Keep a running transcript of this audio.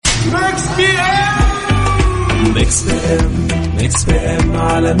ميكس بي ام ميكس بي ام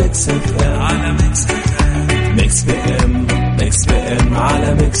على ميكس اف ام على ميكس اف ام ميكس بي ام ميكس بي ام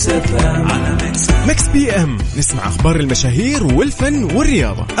على ميكس اف ام على ميكس بي ام. نسمع اخبار المشاهير والفن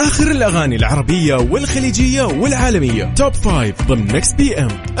والرياضه، اخر الاغاني العربيه والخليجيه والعالميه، توب 5 ضمن ميكس بي ام.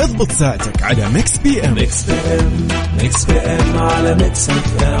 اضبط ساعتك على ميكس بي ام. ميكس بي ام ميكس بي ام على ميكس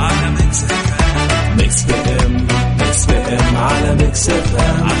اف ام على ميكس اف ام ميكس بي ام ميكس بي ام على ميكس اف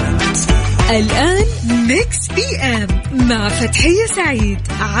ام على ميكس. الآن ميكس بي ام مع فتحية سعيد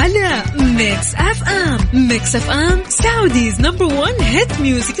على ميكس اف ام. ميكس اف ام سعوديز نمبر 1 هيت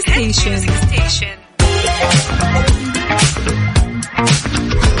ميوزك ستيشن.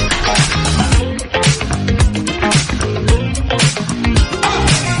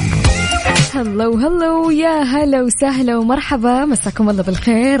 هلو يا هلا وسهلا ومرحبا، مساكم الله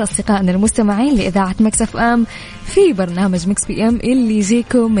بالخير أصدقائنا المستمعين لإذاعة ميكس اف ام في برنامج ميكس بي ام اللي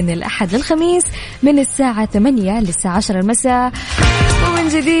يجيكم من الأحد للخميس من الساعة 8 للساعة 10 المساء. ومن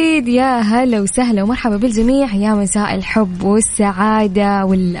جديد يا هلا وسهلا ومرحبا بالجميع، يا مساء الحب والسعادة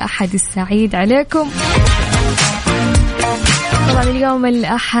والأحد السعيد عليكم. طبعا اليوم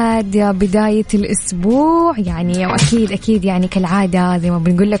الأحد بداية الأسبوع يعني، وأكيد يعني كالعادة زي ما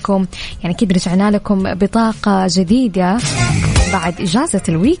بنقول لكم يعني أكيد رجعنا لكم بطاقة جديدة بعد إجازة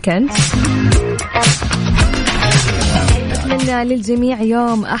الويكند. أتمنى للجميع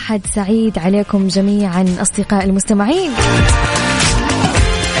يوم أحد سعيد عليكم جميعا أصدقاء المستمعين.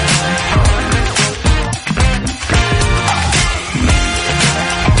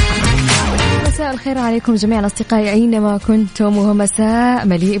 الخير عليكم جميعا أصدقائي أينما كنتم، وهو مساء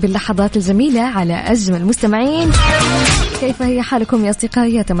مليء باللحظات الجميلة على أجمل مستمعين. كيف هي حالكم يا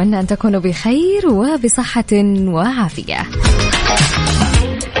أصدقائي؟ أتمنى أن تكونوا بخير وبصحة وعافية.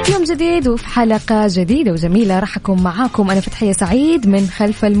 يوم جديد وفي حلقة جديدة وجميلة راح أكون معاكم أنا فتحية سعيد من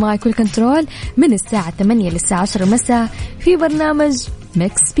خلف المايك والكنترول من الساعة 8 للساعة 10 مساء في برنامج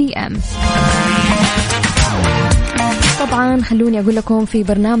ميكس بي ام. طبعا خلوني أقول لكم في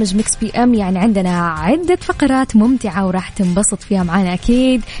برنامج ميكس بي ام يعني عندنا عدة فقرات ممتعة وراح تنبسط فيها معنا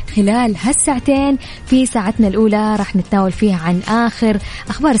أكيد خلال هالساعتين. في ساعتنا الأولى راح نتناول فيها عن آخر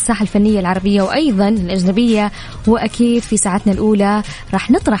أخبار الساحة الفنية العربية وأيضا الأجنبية، وأكيد في ساعتنا الأولى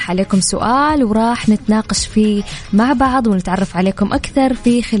راح نطرح عليكم سؤال وراح نتناقش فيه مع بعض ونتعرف عليكم أكثر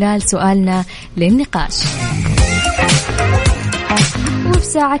في خلال سؤالنا للنقاش. وفي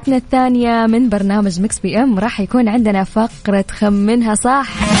ساعتنا الثانية من برنامج ميكس بي ام راح يكون عندنا فقرة خمنها صح.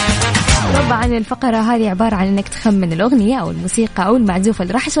 طبعا الفقرة هذه عبارة عن انك تخمن الأغنية أو الموسيقى أو المعزوفة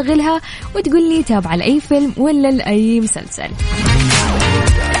اللي راح أشغلها وتقول لي تابعة لأي فيلم ولا لأي مسلسل.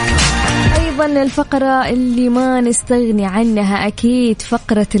 أيضا الفقرة اللي ما نستغني عنها أكيد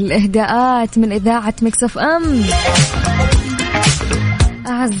فقرة الإهداءات من إذاعة ميكس اف ام.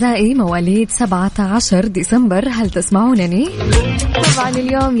 أعزائي مواليد 17 ديسمبر هل تسمعونني؟ طبعا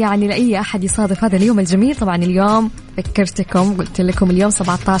اليوم يعني لأي أحد يصادف هذا اليوم الجميل، طبعا اليوم ذكرتكم قلت لكم اليوم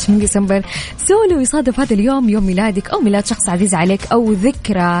 17 من ديسمبر، سولو يصادف هذا اليوم يوم ميلادك أو ميلاد شخص عزيز عليك أو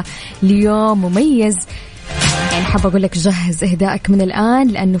ذكرى ليوم مميز، يعني حابة أقول لك جهز إهدائك من الآن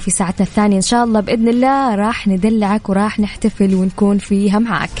لأنه في ساعتنا الثانية إن شاء الله بإذن الله راح ندلعك وراح نحتفل ونكون فيها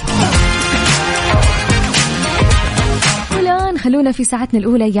معك. خلونا في ساعتنا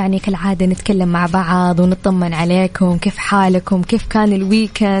الأولى يعني كالعادة نتكلم مع بعض ونطمن عليكم، كيف حالكم، كيف كان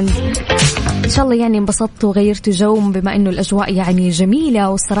الويكند، إن شاء الله يعني انبسطتوا وغيرتوا جو بما إنه الأجواء يعني جميلة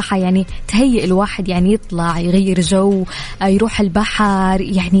والصراحة يعني تهيئ الواحد يعني يطلع يغير جو يروح البحر،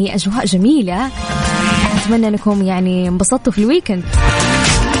 يعني أجواء جميلة. أتمنى أنكم يعني انبسطتوا في الويكند.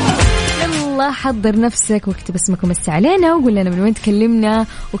 يلا حضر نفسك واكتب اسمك ومسي علينا وقول لنا من وين تكلمنا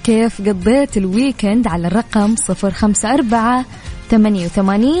وكيف قضيت الويكند على الرقم 054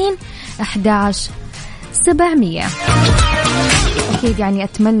 88 11 700. أكيد يعني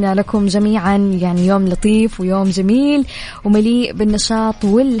أتمنى لكم جميعا يعني يوم لطيف ويوم جميل ومليء بالنشاط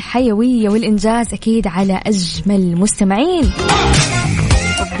والحيوية والإنجاز أكيد على أجمل مستمعين،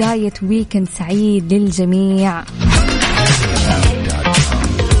 وبداية ويكند سعيد للجميع.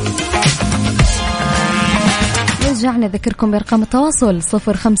 رجعنا ذكركم برقم التواصل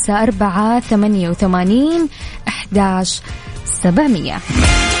 054 88 11 700.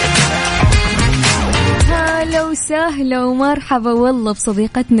 هلا وسهلا ومرحبا والله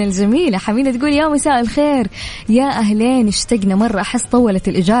بصديقتنا الجميلة حميدة تقول يا مساء الخير، يا أهلين اشتقنا مرة، أحس طولت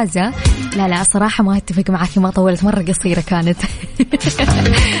الإجازة. لا صراحة ما أتفق معك، ما طولت، مرة قصيرة كانت.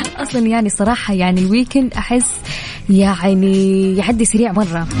 أصلا يعني صراحة يعني الويكند أحس يعني يعدي سريع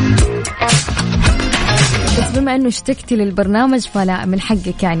مرة. بس بما أنه اشتكتي للبرنامج فلا، من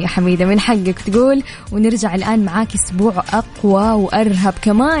حقك يعني يا حميدة، من حقك تقول. ونرجع الآن معاك أسبوع أقوى وأرهب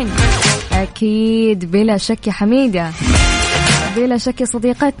كمان، أكيد بلا شك يا حميدة، بلا شك يا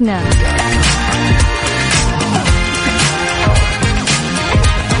صديقتنا.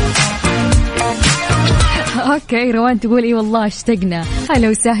 اوكي روان تقول اي والله اشتقنا. هلا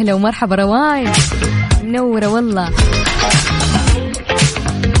وسهلا ومرحبا روان، منورة والله.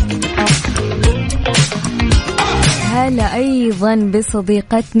 هلا أيضا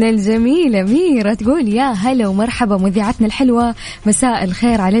بصديقتنا الجميلة ميرا، تقول يا هلا ومرحبا مذيعتنا الحلوة، مساء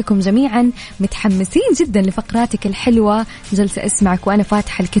الخير عليكم جميعا، متحمسين جدا لفقراتك الحلوة، جلسة أسمعك وأنا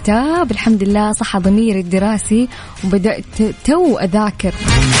فاتحة الكتاب، الحمد لله صحى ضميري الدراسي وبدأت تو أذاكر.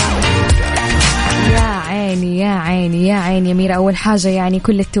 يا عيني يا عيني يا عيني يا ميرا، أول حاجة يعني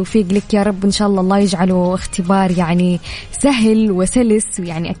كل التوفيق لك يا رب، إن شاء الله يجعله اختبار يعني سهل وسلس،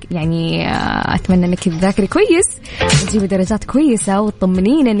 يعني أتمنى أنك تذاكري كويس وتجيبي درجات كويسة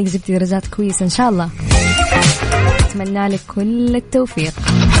وتطمنين أنك جبتي درجات كويسة إن شاء الله. أتمنى لك كل التوفيق.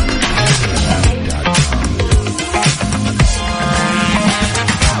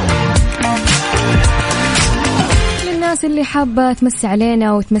 الناس اللي حابة تمسي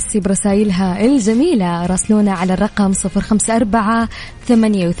علينا وتمسي برسائلها الجميلة راسلونا على الرقم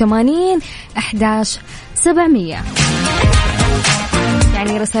 0548811700.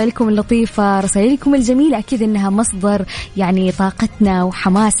 يعني رسائلكم اللطيفة، رسائلكم الجميلة أكيد إنها مصدر يعني طاقتنا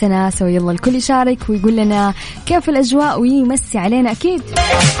وحماسنا، سو يلا الكل يشارك ويقول لنا كيف الأجواء ويمسي علينا أكيد.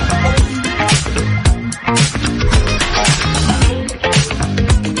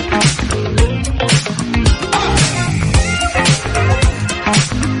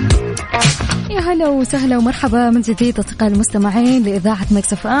 هلا وسهلا ومرحبا من جديد أصدقائي المستمعين لإذاعة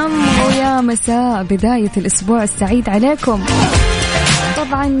ميكس اف ام، ويا مساء بداية الأسبوع السعيد عليكم.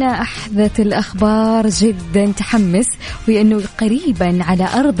 طبعا أحدث الأخبار جدا تحمس، وهي أنه قريبا على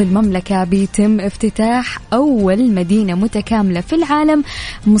أرض المملكة بيتم افتتاح أول مدينة متكاملة في العالم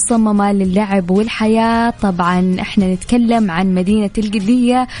مصممة للعب والحياة. طبعا احنا نتكلم عن مدينة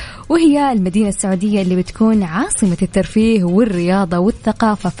القدية، وهي المدينة السعودية اللي بتكون عاصمة الترفيه والرياضة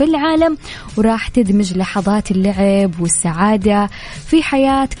والثقافة في العالم، وراح تدمج لحظات اللعب والسعادة في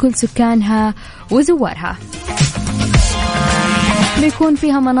حياة كل سكانها وزوارها. بيكون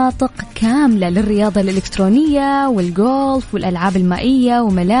فيها مناطق كاملة للرياضة الإلكترونية والجولف والألعاب المائية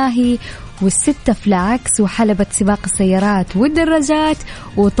وملاهي والستة فلاكس وحلبة سباق السيارات والدراجات،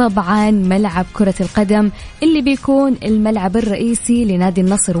 وطبعا ملعب كرة القدم اللي بيكون الملعب الرئيسي لنادي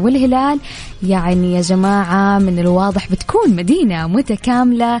النصر والهلال. يعني يا جماعة من الواضح بتكون مدينة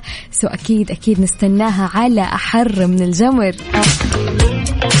متكاملة، سو أكيد نستناها على أحر من الجمر.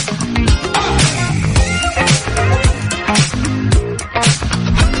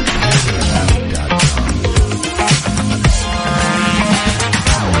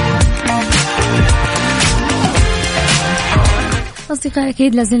 أصدقائي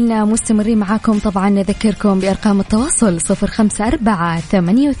أكيد لازلنا مستمرين معاكم. طبعا نذكركم بأرقام التواصل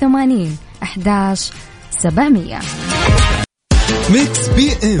 0548811700. ميكس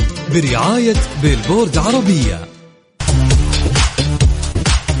بي ام برعاية بيلبورد عربية.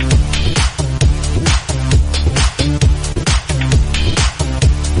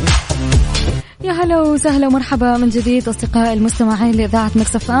 يا هلا وسهلا ومرحبا من جديد أصدقائي المستمعين لإذاعة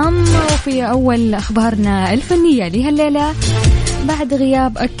ميكس اف ام، وفي أول أخبارنا الفنية لهالليلة. بعد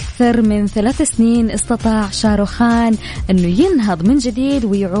غياب أكثر من 3 سنين استطاع شاروخان أنه ينهض من جديد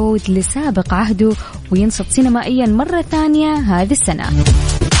ويعود لسابق عهده وينشط سينمائيا مرة ثانية هذه السنة،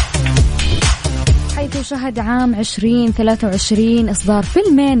 حيث شهد عام 2023 إصدار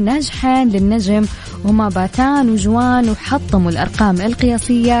فيلمين ناجحين للنجم، وهما باثان وجوان، وحطموا الأرقام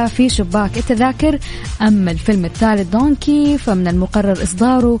القياسية في شباك التذاكر. أما الفيلم الثالث دونكي فمن المقرر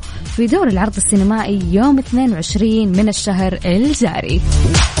إصداره في دور العرض السينمائي يوم 22 من الشهر الجاري.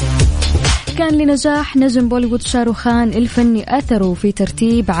 كان لنجاح نجم بوليوود شاروخان الفني أثره في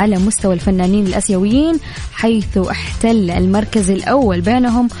ترتيب على مستوى الفنانين الآسيويين، حيث احتل المركز الأول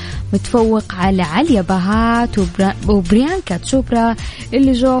بينهم، متفوق على عليا باهات وبريانكا تشوبرا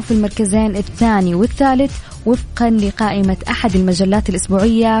اللي جو في المركزين الثاني والثالث وفقا لقائمة أحد المجلات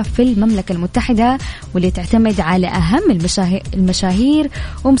الأسبوعية في المملكة المتحدة، واللي تعتمد على أهم المشاهير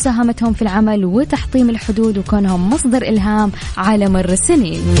ومساهمتهم في العمل وتحطيم الحدود وكونهم مصدر إلهام على مر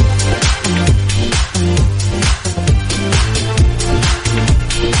السنين.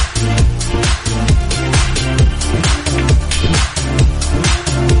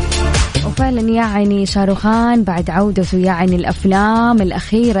 فعلا يعني شاروخان بعد عودته يعني الأفلام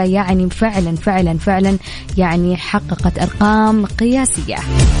الأخيرة يعني فعلا يعني حققت أرقام قياسية.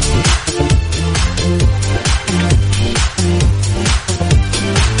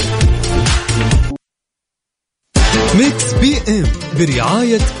 ميكس بي ام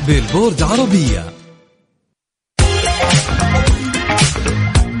برعاية بيلبورد عربية.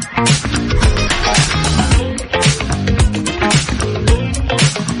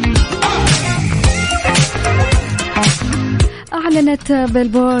 أعلنت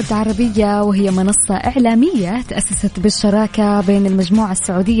بيلبورد عربية وهي منصة إعلامية تأسست بالشراكة بين المجموعة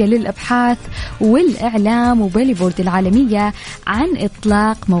السعودية للأبحاث والإعلام وبيلبورد العالمية عن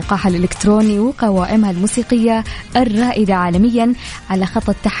إطلاق موقعها الإلكتروني وقوائمها الموسيقية الرائدة عالميا على خط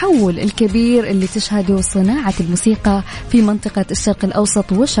التحول الكبير اللي تشهده صناعة الموسيقى في منطقة الشرق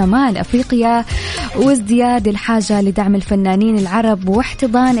الأوسط وشمال أفريقيا، وازدياد الحاجة لدعم الفنانين العرب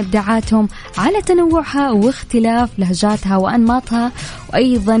واحتضان إبداعاتهم على تنوعها واختلاف لهجاتها وأنماطها.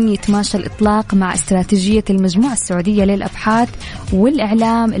 وأيضا يتماشى الإطلاق مع استراتيجية المجموعة السعودية للأبحاث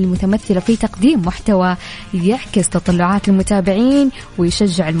والإعلام المتمثلة في تقديم محتوى يعكس تطلعات المتابعين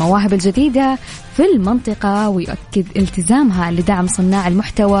ويشجع المواهب الجديدة في المنطقة، ويؤكد التزامها لدعم صناع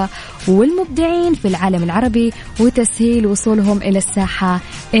المحتوى والمبدعين في العالم العربي وتسهيل وصولهم إلى الساحة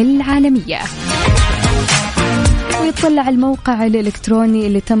العالمية. ويطلع الموقع الإلكتروني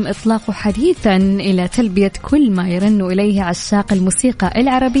اللي تم إطلاقه حديثا إلى تلبية كل ما يرن إليه عشاق الموسيقى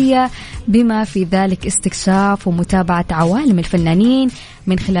العربية، بما في ذلك استكشاف ومتابعة عوالم الفنانين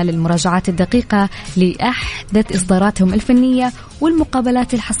من خلال المراجعات الدقيقة لأحدث إصداراتهم الفنية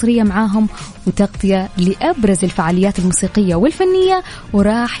والمقابلات الحصرية معاهم وتغطية لأبرز الفعاليات الموسيقية والفنية.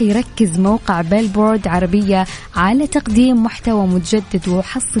 وراح يركز موقع بيلبورد عربية على تقديم محتوى متجدد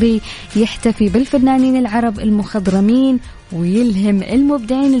وحصري يحتفي بالفنانين العرب المخضرمين ويلهم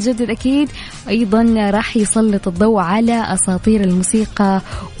المبدعين الجدد أكيد. أيضا راح يسلط الضوء على أساطير الموسيقى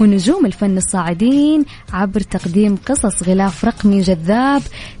ونجوم الفن الصاعدين عبر تقديم قصص غلاف رقمي جذاب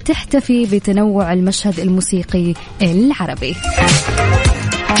تحتفي بتنوع المشهد الموسيقي العربي.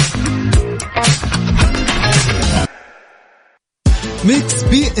 ميكس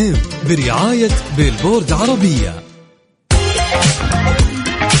بي ام برعاية بيلبورد عربية.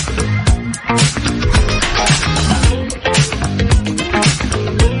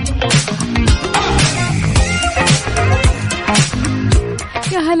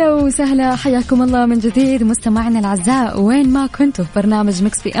 هلا وسهلا، حياكم الله من جديد مستمعنا الأعزاء وين ما كنتوا في برنامج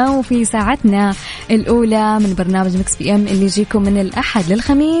ميكس بي ام، وفي ساعتنا الأولى من برنامج ميكس بي ام اللي يجيكم من الأحد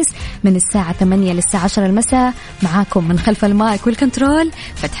للخميس من الساعة 8 للساعة 10 المساء. معاكم من خلف المايك والكنترول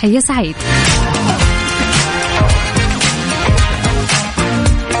فتحية سعيد.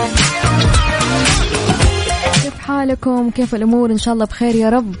 كيف حالكم؟ كيف الأمور؟ إن شاء الله بخير يا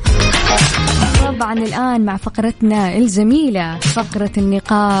رب. طبعا الآن مع فقرتنا الجميلة فقرة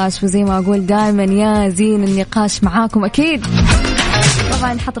النقاش، وزي ما أقول دائما يا زين النقاش معاكم أكيد.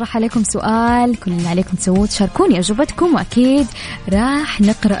 طبعا حطرح عليكم سؤال، كل اللي عليكم تسووه تشاركوني أجوبتكم، وأكيد راح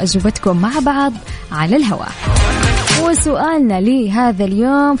نقرأ أجوبتكم مع بعض على الهواء. وسؤالنا لهذا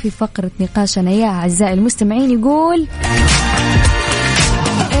اليوم في فقرة نقاشنا يا أعزائي المستمعين يقول: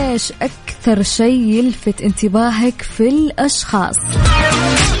 إيش أكثر شيء يلفت انتباهك في الأشخاص؟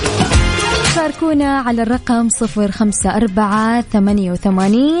 شاركونا على الرقم 0548811700.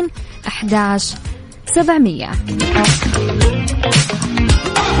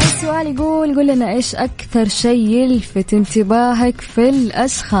 السؤال يقول: قل لنا إيش أكثر شيء يلفت انتباهك في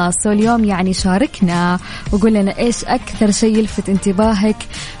الأشخاص. واليوم يعني شاركنا وقل لنا إيش أكثر شيء يلفت انتباهك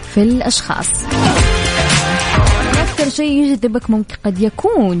في الأشخاص. أكثر شيء يجذبك ممكن قد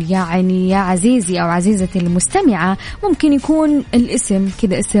يكون يعني يا عزيزي أو عزيزتي المستمعة ممكن يكون الاسم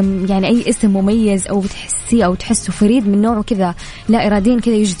كذا، اسم يعني أي اسم مميز أو تحسيه أو تحسه فريد من نوعه كذا لا إراديا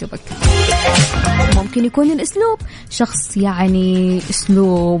كذا يجذبك. ممكن يكون الأسلوب، شخص يعني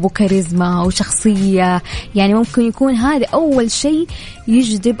أسلوب وكاريزما وشخصية، يعني ممكن يكون هذا أول شيء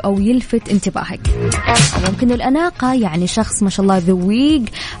يجذب أو يلفت انتباهك. ممكن الأناقة، يعني شخص ما شاء الله ذويق،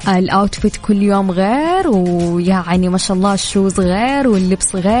 الأوتفيت كل يوم غير، ويعني ما شاء الله الشوز غير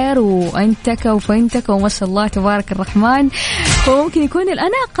واللبس غير وأنتك وفنتك وما شاء الله تبارك الرحمن. وممكن يكون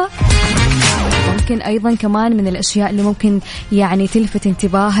الأناقة. ممكن أيضا كمان من الأشياء اللي ممكن يعني تلفت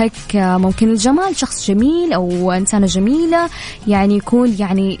انتباهك ممكن الجمال، شخص جميل أو إنسانة جميلة يعني يكون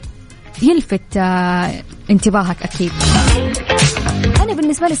يعني يلفت انتباهك أكيد. أنا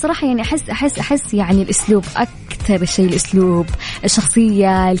بالنسبة لي صراحة يعني أحس يعني الأسلوب أكثر شيء، الأسلوب،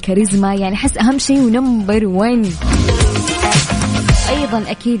 الشخصية، الكاريزما، يعني أحس أهم شيء ونمبر 1. أيضا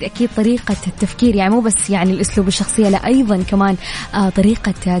أكيد طريقة التفكير، يعني مو بس يعني الأسلوب والشخصية، لا أيضا كمان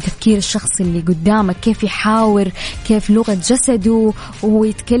طريقة تفكير الشخص اللي قدامك، كيف يحاور، كيف لغة جسده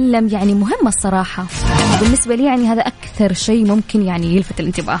ويتكلم، يعني مهمة الصراحة. بالنسبة لي يعني هذا أكثر شيء ممكن يعني يلفت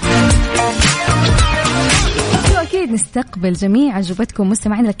الانتباه. أكيد نستقبل جميع أجوبتكم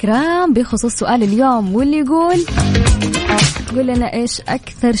مستمعينا الكرام بخصوص سؤال اليوم، واللي يقول قول لنا إيش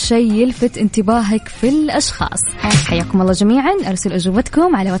أكثر شيء يلفت انتباهك في الأشخاص. حياكم الله جميعا، أرسل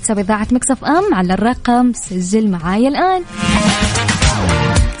أجوبتكم على واتساب إذاعة ميكس اف ام على الرقم، سجل معايا الآن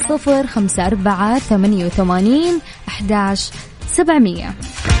 0548811700.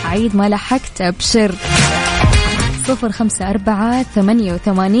 عيد ما لحقت أبشر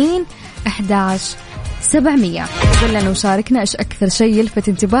 0548811700. قل لنا وشاركنا إيش أكثر شيء يلفت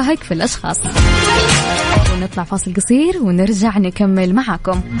انتباهك في الأشخاص. ونطلع فاصل قصير ونرجع نكمل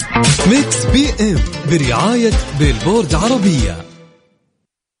معاكم. ميكس بي ام برعاية بيلبورد عربية.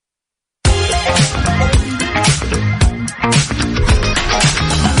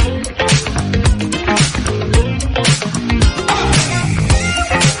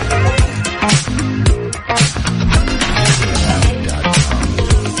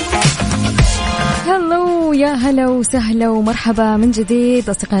 يا هلا وسهلا ومرحبا من جديد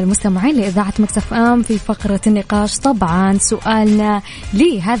أصدقائي المستمعين لإذاعة ميكس اف ام في فقرة النقاش. طبعا سؤالنا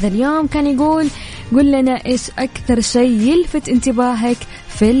لهذا اليوم كان يقول قل لنا إيش أكثر شيء يلفت انتباهك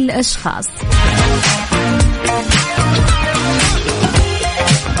في الأشخاص.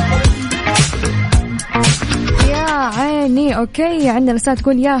 عيني أوكي، عندنا رسالة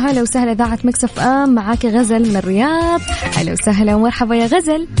تقول يا هلا وسهلا إذاعة ميكس اف ام، معاك غزل من الرياض. هلا وسهلا ومرحبا يا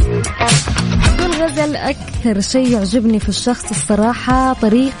غزل. غزل أكثر شيء يعجبني في الشخص الصراحة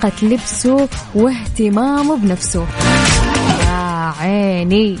طريقة لبسه واهتمامه بنفسه. يا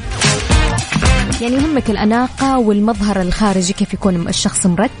عيني، يعني يهمك الأناقة والمظهر الخارجي، كيف يكون الشخص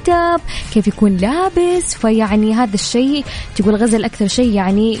مرتب، كيف يكون لابس. فيعني هذا الشيء تقول غزل أكثر شيء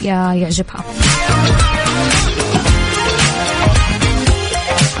يعني يعجبها.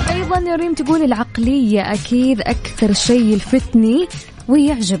 أيضا ريم تقول العقلية أكيد أكثر شيء يلفتني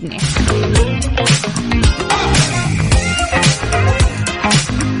ويعجبني.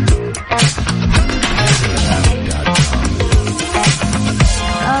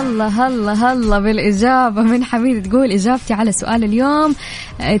 الله الله الله بالإجابة من حميد. تقول إجابتي على سؤال اليوم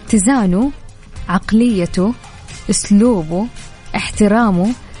اتزانه، عقليته، أسلوبه، احترامه،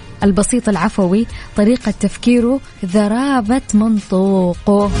 البسيط العفوي، طريقة تفكيره، ذرابة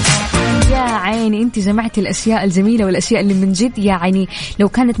منطوقه. يا عيني، انت جمعت الاشياء الجميله والاشياء اللي من جد يعني لو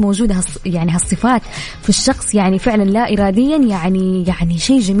كانت موجوده يعني هالصفات في الشخص يعني فعلا لا اراديا يعني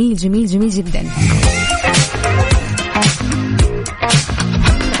شيء جميل جميل جميل جدا.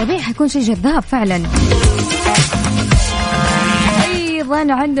 طبيعي حيكون شيء جذاب فعلا.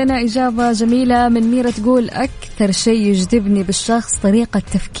 ايضا عندنا اجابه جميله من ميرا تقول اكثر شيء يجذبني بالشخص طريقه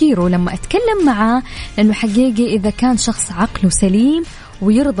تفكيره لما اتكلم معاه، لانه حقيقي اذا كان شخص عقله سليم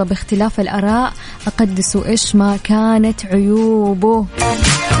ويرضى باختلاف الآراء أقدسه إيش ما كانت عيوبه.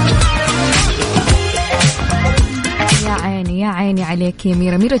 يا عيني يا عيني عليك يا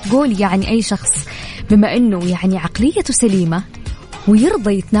ميرا. ميرا تقول يعني أي شخص بما أنه يعني عقليته سليمة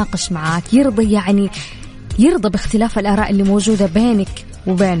ويرضى يتناقش معاك، يرضى باختلاف الآراء اللي موجودة بينك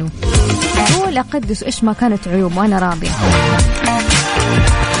وبينه، تقول أقدسه إيش ما كانت عيوبه وأنا راضية.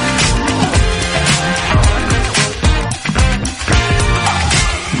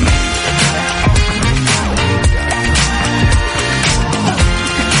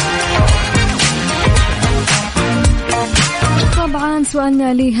 طبعا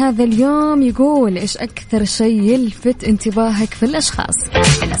سؤالنا لهذا اليوم يقول إيش أكثر شيء يلفت انتباهك في الأشخاص.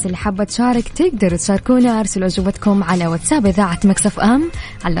 الناس اللي حابة تشارك تقدروا تشاركونا، أرسلوا أجوبتكم على واتساب إذاعة ميكس اف ام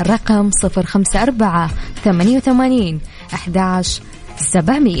على الرقم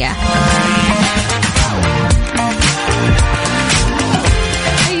 0548811700.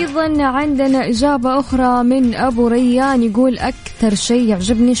 أيضا عندنا إجابة أخرى من أبو ريان يقول أكثر شيء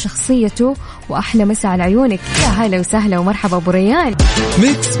يعجبني شخصيته وأحلى مسا على عيونك. يا هلا وسهلا ومرحبا أبو ريان.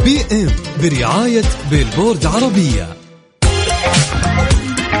 ميكس بي ام برعاية بيلبورد عربية.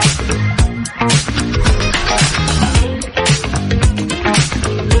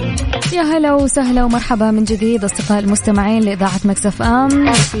 يا هلا وسهلا ومرحبا من جديد أصدقاء المستمعين لإذاعة ميكس اف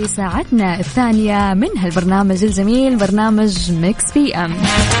ام في ساعتنا الثانية من هالبرنامج الجميل برنامج ميكس بي ام.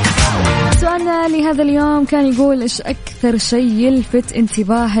 سؤالنا لهذا اليوم كان يقول إيش أكثر شيء يلفت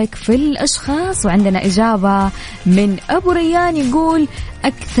انتباهك في الأشخاص، وعندنا إجابة من أبو ريان يقول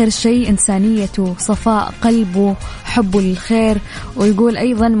أكثر شيء إنسانيته، صفاء قلبه، حبه للخير، ويقول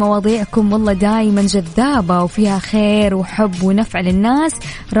أيضا مواضيعكم والله دايما جذابة وفيها خير وحب ونفع للناس،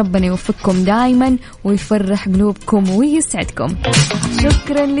 ربنا يوفقكم دايما ويفرح قلوبكم ويسعدكم.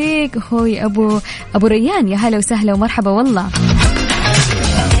 شكرا لك أخوي أبو ريان، يا هلا وسهلا ومرحبا والله.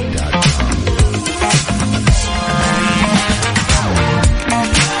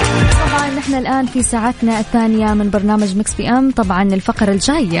 نحن الآن في ساعتنا الثانية من برنامج مكس بي أم. طبعا الفقرة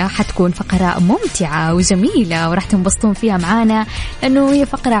الجاية حتكون فقرة ممتعة وجميلة وراح تنبسطون فيها معانا، لأنه هي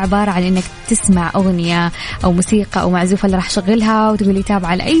فقرة عبارة عن إنك تسمع أغنية أو موسيقى أو معزوفة اللي راح شغلها وتقولي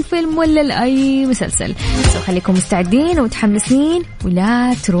تابعة لأي فيلم ولا لأي مسلسل. خليكم مستعدين ومتحمسين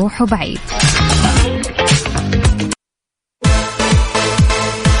ولا تروحوا بعيد.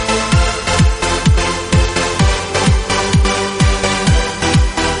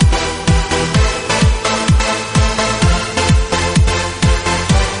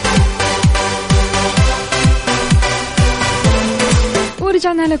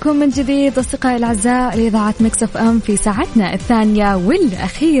 رجعنا لكم من جديد أصدقائي الأعزاء لإذاعة ميكس اف ام في ساعتنا الثانية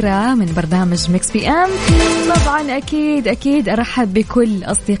والأخيرة من برنامج ميكس بي ام. طبعا أكيد أرحب بكل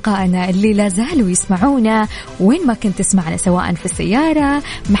أصدقائنا اللي لا زالوا يسمعونا وين ما كنت تسمعنا، سواء في السيارة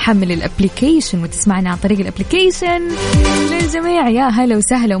محمل الابليكيشن وتسمعنا عن طريق الابليكيشن. للجميع يا هلا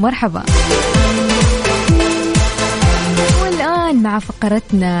وسهلا ومرحبا. مع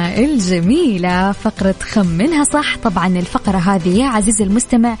فقرتنا الجميلة فقرة خمنها صح. طبعا الفقرة هذه يا عزيزي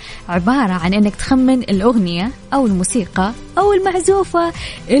المستمع عبارة عن انك تخمن الأغنية أو الموسيقى أو المعزوفة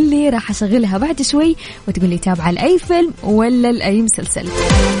اللي راح أشغلها بعد شوي وتقول لي تابعة لأي فيلم ولا لأي مسلسل.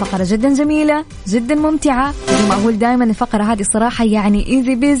 فقرة جدا جميلة جدا ممتعة، ما أقول دائما الفقرة هذه صراحة يعني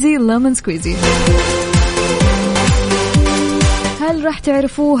easy busy lemon squeezy. هل راح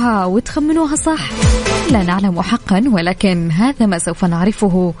تعرفوها وتخمنوها صح؟ لا نعلم حقا، ولكن هذا ما سوف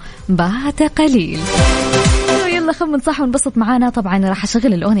نعرفه بعد قليل. يلا خمن صح ونبسط معانا. طبعا راح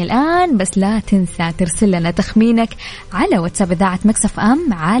أشغل الأغنية الآن، بس لا تنسى ترسل لنا تخمينك على واتساب إذاعة ميكس اف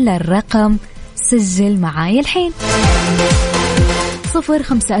ام على الرقم، سجل معاي الحين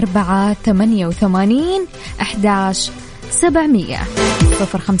 054-88-11-700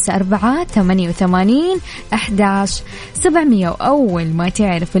 054-88-11-700. وأول ما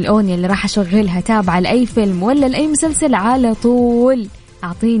تعرف الأغنية اللي راح أشغلها تابعة لأي فيلم ولا لأي مسلسل على طول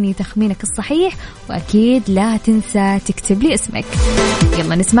أعطيني تخمينك الصحيح، وأكيد لا تنسى تكتب لي اسمك.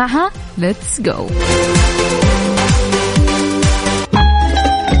 يلا نسمعها. Let's go.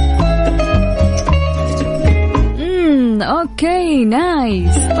 اوكي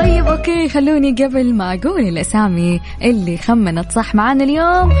نايس. طيب اوكي خلوني قبل ما اقول الاسامي اللي خمنت صح معانا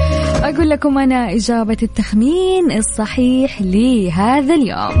اليوم اقول لكم انا اجابة التخمين الصحيح لهذا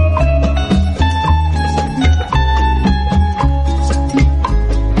اليوم.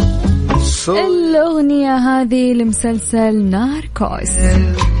 الأغنية هذه لمسلسل ناركوس.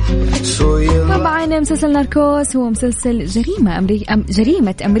 طبعا مسلسل ناركوس هو مسلسل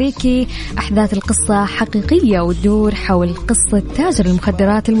جريمة أمريكي. أحداث القصة حقيقية وتدور حول قصة تاجر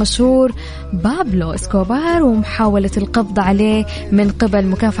المخدرات المشهور بابلو اسكوبار ومحاولة القبض عليه من قبل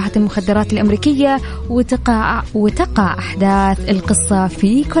مكافحة المخدرات الأمريكية، وتقع أحداث القصة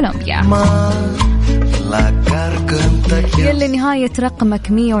في كولومبيا. يلا نهاية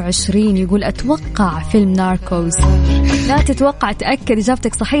رقمك 120 يقول أتوقع فيلم ناركوس. لا تتوقع، تأكد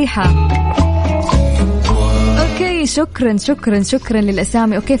إجابتك صحيحة. أوكي شكرا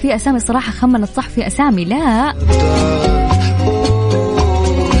للأسامي. أوكي في أسامي صراحة خمنت صح، في أسامي لا.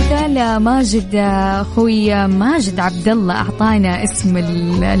 مثال ماجد، أخوي ماجد عبد الله أعطانا اسم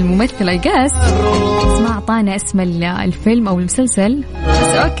الممثل أيقاس، بس ما أعطانا اسم الفيلم أو المسلسل.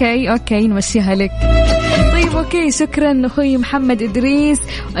 بس أوكي نمشيها لك. طيب أوكي شكرا أخوي محمد إدريس،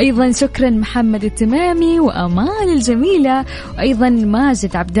 وأيضا شكرا محمد التمامي وأمال الجميلة، وأيضا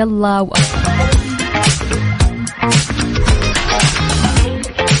ماجد عبد الله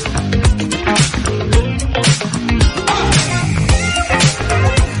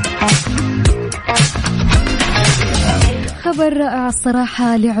خبر رائع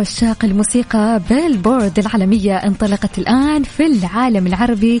الصراحة لعشاق الموسيقى. بيلبورد العالمية انطلقت الآن في العالم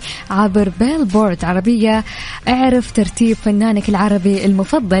العربي عبر بيلبورد عربية. اعرف ترتيب فنانك العربي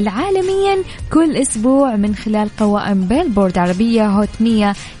المفضل عالميا كل أسبوع من خلال قوائم بيلبورد عربية هوت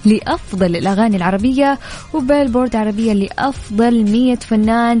 100 لأفضل الأغاني العربية، وبيلبورد عربية لأفضل 100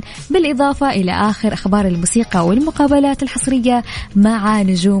 فنان، بالإضافة إلى آخر أخبار الموسيقى والمقابلات الحصرية مع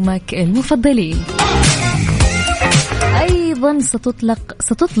نجومك المفضلين. أيضا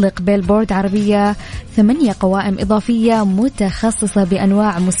ستطلق بيلبورد عربية 8 قوائم إضافية متخصصة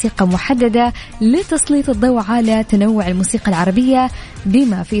بأنواع موسيقى محددة لتسليط الضوء على تنوع الموسيقى العربية،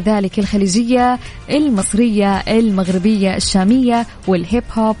 بما في ذلك الخليجية، المصرية، المغربية، الشامية، والهيب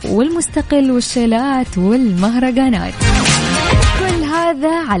هوب، والمستقل، والشيلات، والمهرجانات.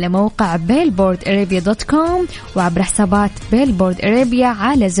 هذا على موقع billboardarabia.com وعبر حسابات بيلبورد أرابيا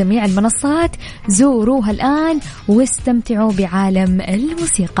على جميع المنصات. زوروها الآن واستمتعوا بعالم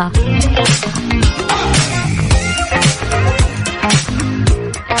الموسيقى.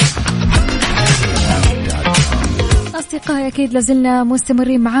 أصدقائي أكيد لازلنا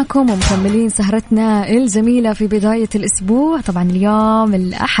مستمرين معاكم ومكملين سهرتنا الجميلة في بداية الأسبوع. طبعا اليوم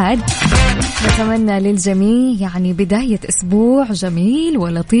الأحد، نتمنى للجميع يعني بداية أسبوع جميل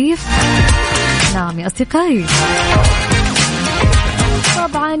ولطيف. نعم يا أصدقائي،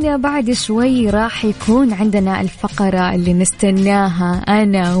 طبعا بعد شوي راح يكون عندنا الفقرة اللي نستناها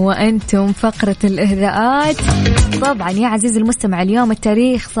أنا وأنتم، فقرة الإهداءات. طبعا يا عزيزي المستمع، اليوم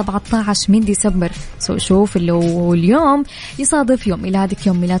التاريخ 17 من ديسمبر، شوف لو اليوم يصادف يوم ميلادك،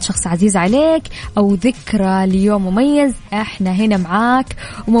 يوم ميلاد شخص عزيز عليك، أو ذكرى ليوم مميز، احنا هنا معاك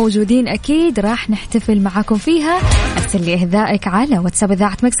وموجودين أكيد، راح نحتفل معاكم فيها. أرسل لي إهدائك على واتساب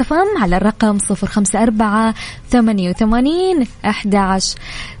إذاعة ميكس اف ام على الرقم 054 88 11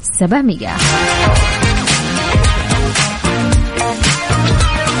 700.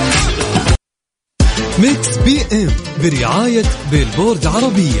 ميكس بي ام برعاية بيلبورد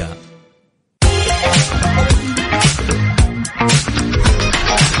عربية.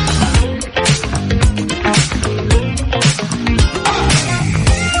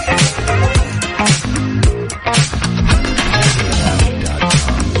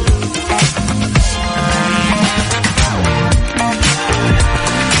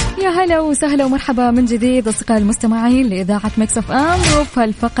 هلا وسهلا ومرحبا من جديد أصدقاء المستمعين لإذاعة ميكس اف ام، وفي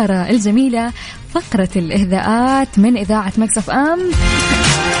الفقرة الجميلة فقرة الإهداءات من إذاعة ميكس اف ام.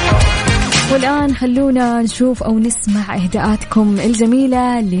 والآن خلونا نشوف أو نسمع إهداءاتكم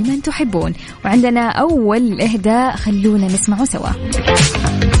الجميلة لمن تحبون، وعندنا أول إهداء خلونا نسمعه سوا.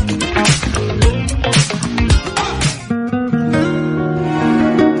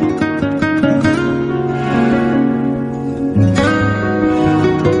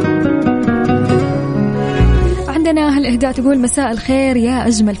 الإهداء تقول مساء الخير يا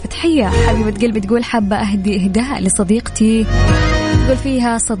أجمل فتحية، حبيبة قلبي تقول حابة أهدي إهداء لصديقتي، تقول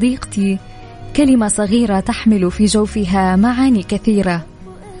فيها صديقتي كلمة صغيرة تحمل في جوفها معاني كثيرة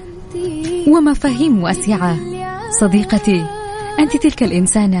ومفاهيم واسعة. صديقتي أنت تلك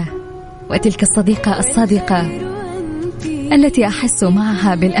الإنسانة وتلك الصديقة الصادقة التي أحس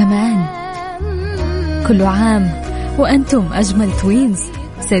معها بالأمان. كل عام وأنتم أجمل توينز،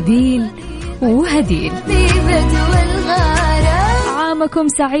 سديل وهديل. عامكم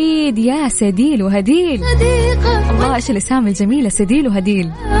سعيد يا سديل وهديل. الله إيش الأسامي الجميلة، سديل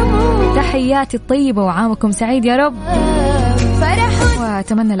وهديل. تحياتي الطيبة وعامكم سعيد يا رب،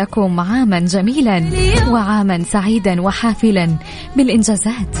 وأتمنى لكم عاما جميلا وعاما سعيدا وحافلا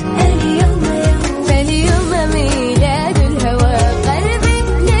بالإنجازات.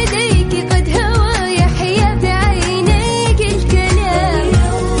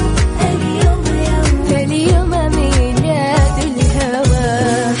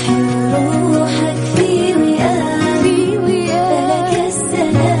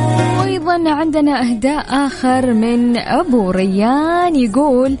 عندنا إهداء آخر من أبو ريان،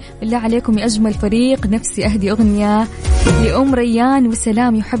 يقول بالله عليكم يا أجمل فريق، نفسي أهدي أغنية لأم ريان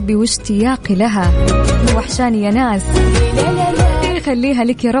وسلام يحبي واشتياقي لها، وحشاني يا ناس. خليها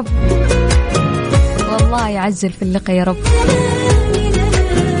لك يا رب، والله يعجل في اللقاء يا رب.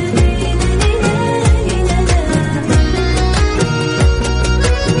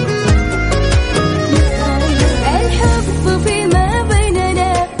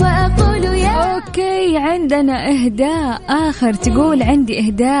 عندنا إهداء آخر، تقول عندي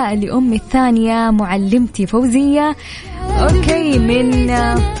إهداء لأمي الثانية معلمتي فوزية، أوكي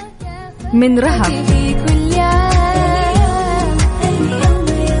من رهب،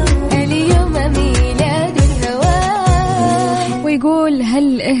 ويقول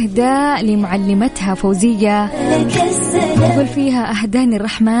هل إهداء لمعلمتها فوزية، يقول فيها أهداني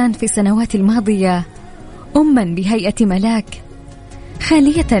الرحمن في السنوات الماضية أما بهيئة ملاك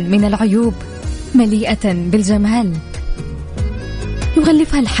خالية من العيوب مليئة بالجمال،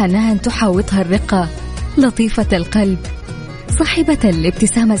 يغلفها الحنان تحاوطها الرقة، لطيفة القلب صاحبة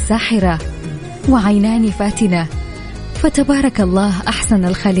الابتسامة الساحرة وعينان فاتنة، فتبارك الله أحسن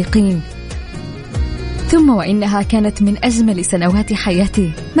الخالقين. ثم وإنها كانت من أجمل سنوات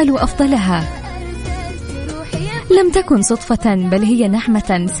حياتي بل وأفضلها، لم تكن صدفة بل هي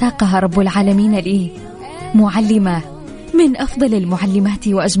نعمة ساقها رب العالمين لي، معلمة من أفضل المعلمات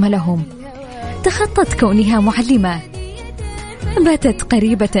وأجملهم، تخطت كونها معلمة، باتت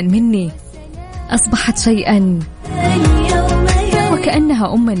قريبة مني، أصبحت شيئا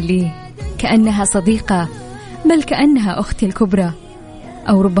وكأنها أما لي، كأنها صديقة، بل كأنها أختي الكبرى،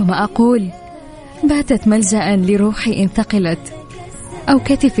 أو ربما أقول باتت ملجأ لروحي إن ثقلت، أو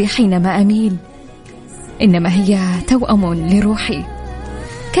كتفي حينما أميل، إنما هي توأم لروحي،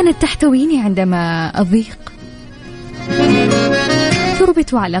 كانت تحتويني عندما أضيق،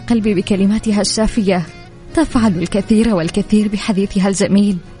 تربط على قلبي بكلماتها الشافية تفعل الكثير والكثير بحديثها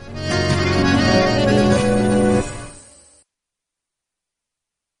الجميل.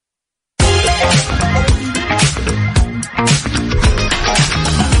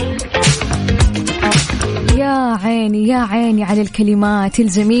 يا عيني على الكلمات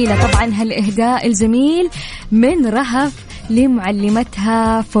الجميلة. طبعا هالإهداء الجميل من رهف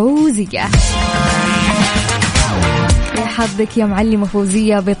لمعلمتها فوزية. يا حظك يا معلمة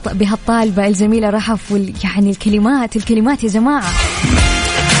فوزية بهالطالبة الجميلة رهف. يعني الكلمات يا جماعة،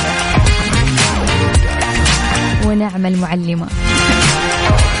 ونعم المعلمة.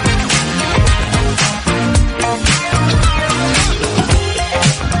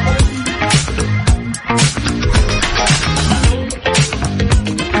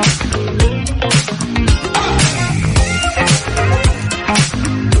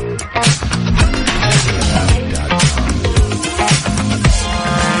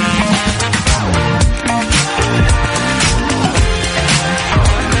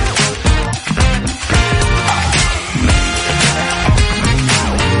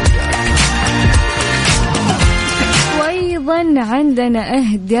 عندنا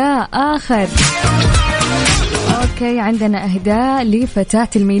إهداء آخر. أوكي، عندنا إهداء لفتاة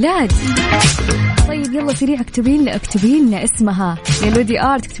الميلاد. طيب يلا سريع اكتبي لنا اسمها يا لودي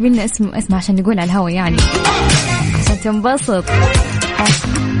آرت. اكتبي لنا اسمها عشان نقول على الهوا، يعني عشان تنبسط.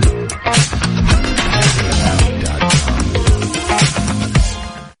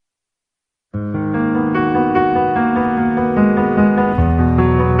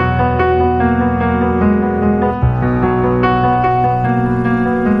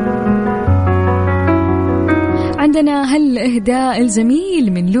 عندنا هالإهداء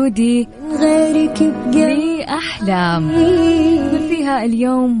الجميل من لودي لي أحلام، فيها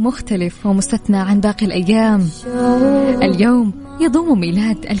اليوم مختلف ومستثنى عن باقي الأيام. اليوم يضم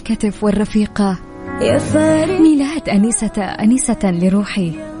ميلاد الكتف والرفيقة، ميلاد أنيسة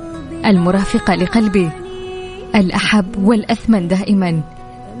لروحي، المرافقة لقلبي، الأحب والأثمن دائما.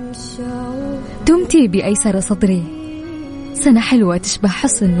 دمتي بأيسر صدري، سنة حلوة تشبه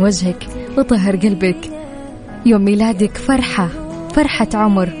حسن وجهك وطهر قلبك. يوم ميلادك فرحة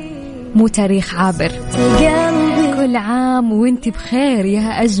عمر، مو تاريخ عابر. كل عام وانت بخير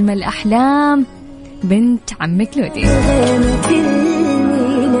يا أجمل أحلام، بنت عمك لودي.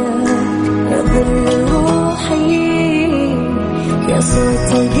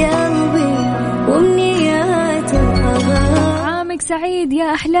 عامك سعيد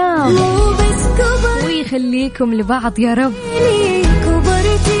يا أحلام، ويخليكم لبعض يا رب.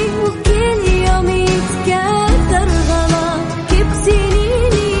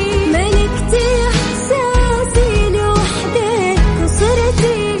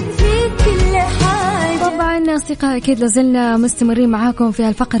 أصدقاء أكيد لازلنا مستمرين معاكم في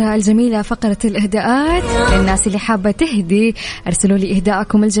الفقرة الجميلة، فقرة الإهداءات. الناس اللي حابة تهدي أرسلوا لي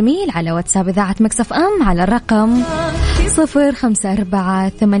إهداءكم الجميل على واتساب إذاعة مكسف أم على الرقم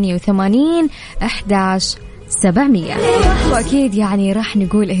 0548811700. وأكيد يعني راح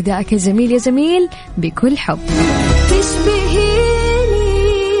نقول إهداءك الجميل يا جميل بكل حب.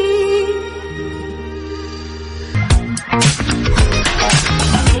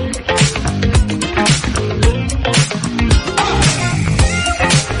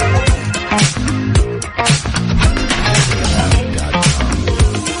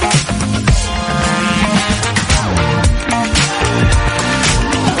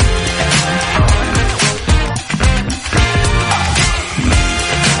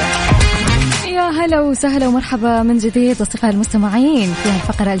 هلا وسهلا ومرحبا من جديد أصدقائي المستمعين في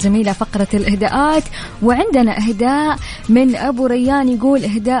الفقرة الجميلة فقرة الإهداءات. وعندنا إهداء من أبو ريان، يقول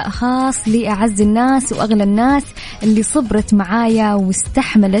إهداء خاص لأعز الناس وأغلى الناس اللي صبرت معايا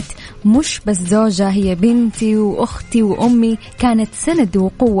واستحملت، مش بس زوجة، هي بنتي وأختي وأمي، كانت سند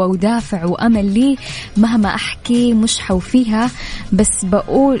وقوة ودافع وأمل لي مهما أحكي مش حوفيها، بس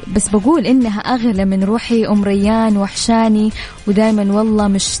بقول إنها أغلى من روحي. أم ريان وحشاني ودايما والله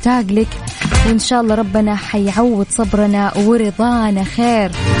مشتاق لك، وإن شاء الله ربنا حيعوض صبرنا ورضانا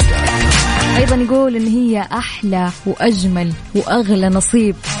خير. أيضا يقول إن هي أحلى وأجمل وأغلى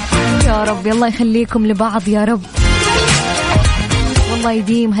نصيب. يا رب الله يخليكم لبعض يا رب، والله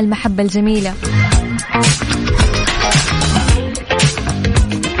يديم هالمحبة الجميلة.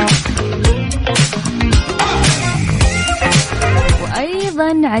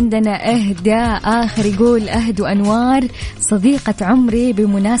 وأيضا عندنا إهداء آخر، يقول أهدو أنوار صديقة عمري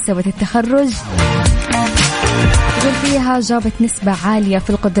بمناسبة التخرج، يقول فيها جابت نسبة عالية في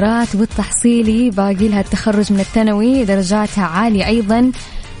القدرات والتحصيلي، باقي لها التخرج من الثانوي، درجاتها عالية أيضا،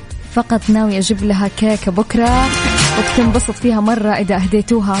 فقط ناوي أجيب لها كيكة بكرة وبتنبسط فيها مرة إذا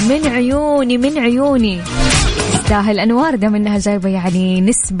أهديتوها. من عيوني من عيوني. تستاهل أنوار دام إنها جايبة يعني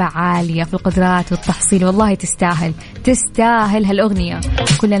نسبة عالية في القدرات والتحصيل. والله تستاهل تستاهل هالأغنية.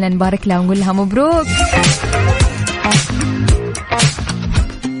 كلنا نبارك لها ونقول لها مبروك.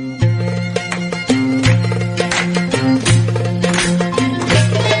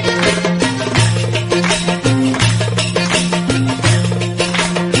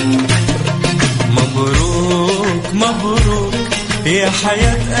 يا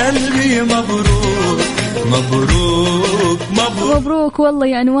حياة قلبي مبروك مبروك مبروك مبروك والله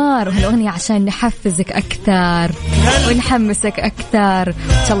يا أنوار. هالأغنية عشان نحفزك أكثر ونحمسك أكثر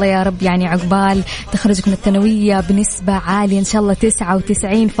إن شاء الله يا رب. يعني عقبال تخرجك من الثانوية بنسبة عالية إن شاء الله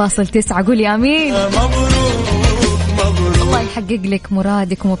 99.9. قولي آمين. مبروك مبروك. الله يحقق لك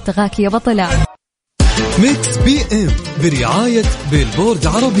مرادك ومبتغاك يا بطلة. ميكس بي ام برعاية بيلبورد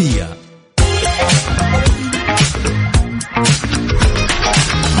عربية.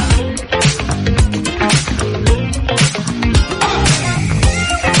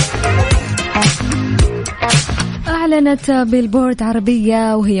 أعلنت بيلبورد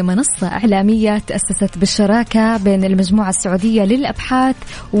عربية وهي منصة إعلامية تأسست بالشراكة بين المجموعة السعودية للأبحاث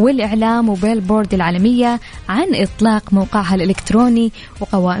والإعلام وبيلبورد العالمية عن إطلاق موقعها الإلكتروني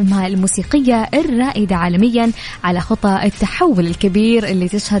وقوائمها الموسيقية الرائدة عالميا على خطى التحول الكبير اللي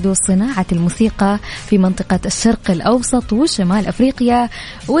تشهد صناعة الموسيقى في منطقة الشرق الأوسط وشمال أفريقيا،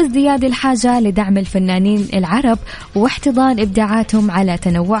 وازدياد الحاجة لدعم الفنانين العرب واحتضان إبداعاتهم على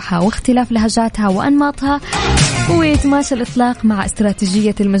تنوعها واختلاف لهجاتها وأنماطها. ويتماشى الإطلاق مع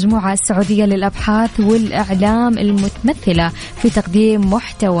استراتيجية المجموعة السعودية للأبحاث والإعلام المتمثلة في تقديم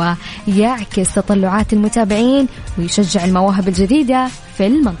محتوى يعكس تطلعات المتابعين ويشجع المواهب الجديدة في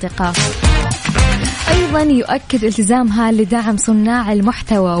المنطقة. أيضا يؤكد التزامها لدعم صناع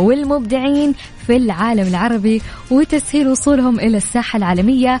المحتوى والمبدعين في العالم العربي وتسهيل وصولهم إلى الساحة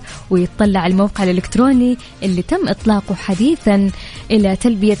العالمية. ويتطلع الموقع الإلكتروني اللي تم إطلاقه حديثا إلى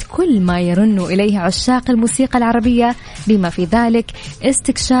تلبية كل ما يرن إليه عشاق الموسيقى العربية، بما في ذلك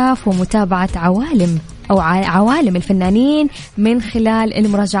استكشاف ومتابعة عوالم الفنانين من خلال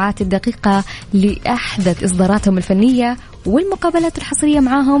المراجعات الدقيقة لأحدث إصداراتهم الفنية والمقابلات الحصرية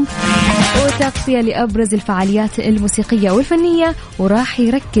معهم وتغطية لأبرز الفعاليات الموسيقية والفنية. وراح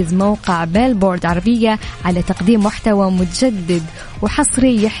يركز موقع بيلبورد عربية على تقديم محتوى متجدد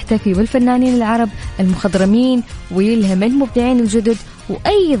وحصري يحتفي بالفنانين العرب المخضرمين ويلهم المبدعين الجدد.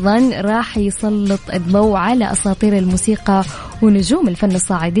 وأيضا راح يسلط الضوء على أساطير الموسيقى ونجوم الفن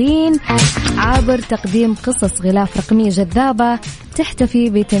الصاعدين عبر تقديم قصص غلاف رقمية جذابة تحتفي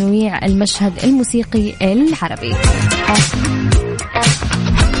بتنويع المشهد الموسيقي العربي.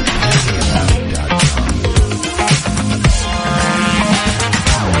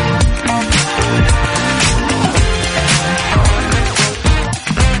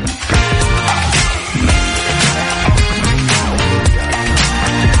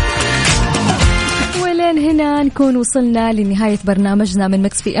 هنا نكون وصلنا لنهاية برنامجنا من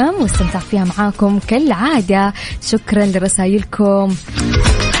مكس بي ام واستمتعت فيها معاكم كالعادة. شكرا لرسائلكم.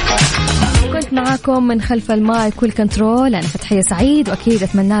 كنت معاكم من خلف المايك والكنترول أنا فتحية سعيد، وأكيد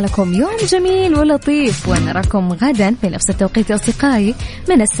أتمنى لكم يوم جميل ولطيف، ونراكم غدا في نفس التوقيت أصدقائي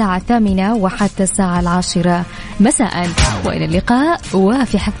من الساعة 8 وحتى الساعة 10 مساء. وإلى اللقاء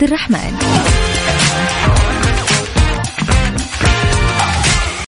وفي حفظ الرحمن.